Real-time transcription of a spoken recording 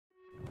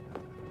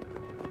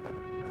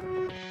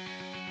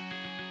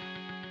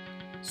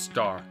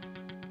STAR,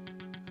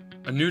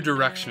 a new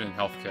direction in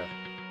healthcare,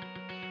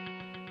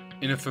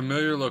 in a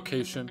familiar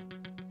location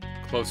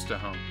close to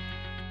home,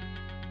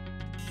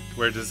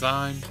 where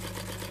design,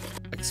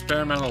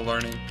 experimental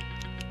learning,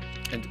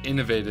 and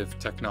innovative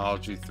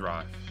technology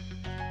thrive.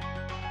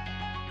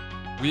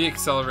 We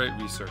accelerate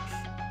research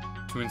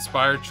to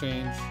inspire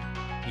change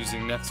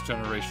using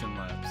next-generation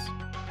labs.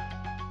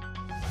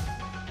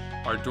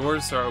 Our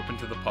doors are open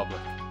to the public,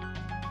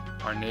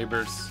 our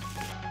neighbors,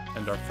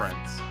 and our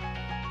friends.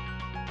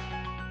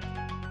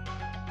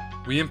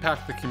 We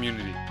impact the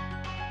community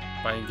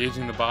by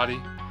engaging the body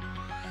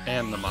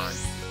and the mind.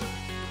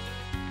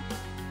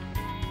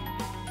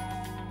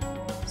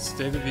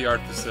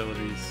 State-of-the-art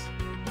facilities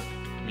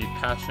meet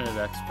passionate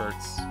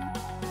experts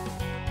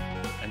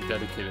and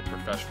dedicated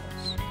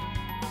professionals.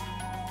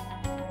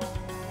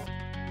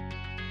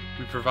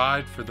 We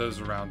provide for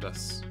those around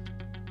us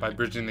by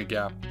bridging the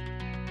gap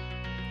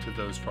to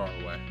those far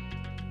away.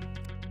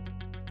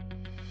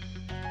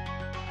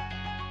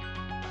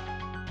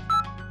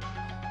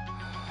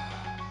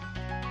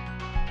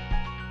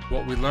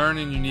 What we learn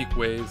in unique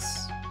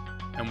ways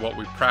and what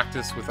we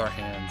practice with our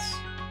hands,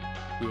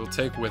 we will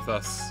take with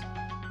us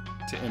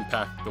to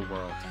impact the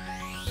world.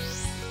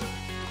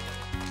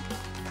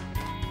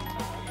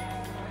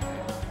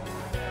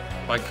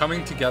 By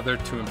coming together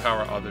to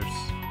empower others,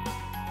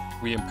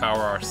 we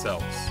empower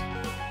ourselves.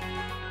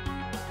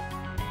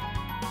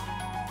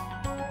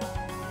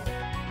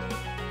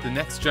 The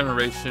next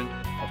generation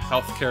of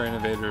healthcare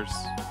innovators,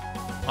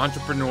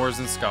 entrepreneurs,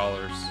 and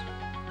scholars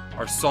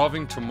are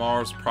solving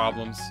tomorrow's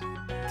problems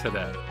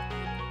today.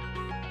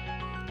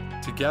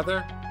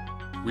 Together,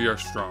 we are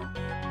strong.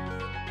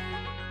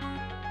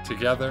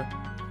 Together,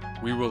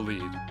 we will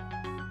lead.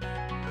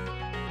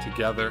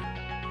 Together,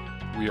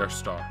 we are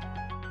STAR.